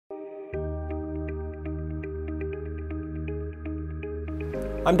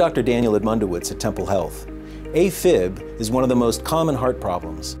I'm Dr. Daniel Edmundowicz at Temple Health. AFib is one of the most common heart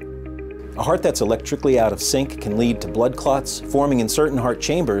problems. A heart that's electrically out of sync can lead to blood clots forming in certain heart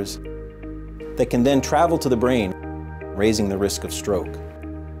chambers that can then travel to the brain, raising the risk of stroke.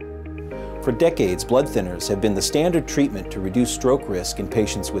 For decades, blood thinners have been the standard treatment to reduce stroke risk in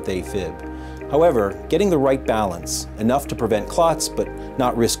patients with AFib. However, getting the right balance, enough to prevent clots but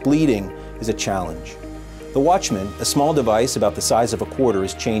not risk bleeding, is a challenge. The Watchman, a small device about the size of a quarter,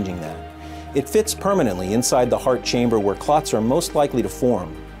 is changing that. It fits permanently inside the heart chamber where clots are most likely to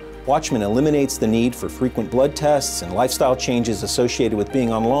form. Watchman eliminates the need for frequent blood tests and lifestyle changes associated with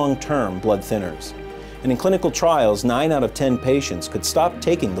being on long-term blood thinners. And in clinical trials, 9 out of 10 patients could stop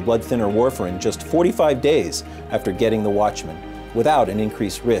taking the blood thinner warfarin just 45 days after getting the Watchman, without an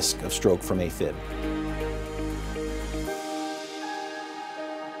increased risk of stroke from AFib.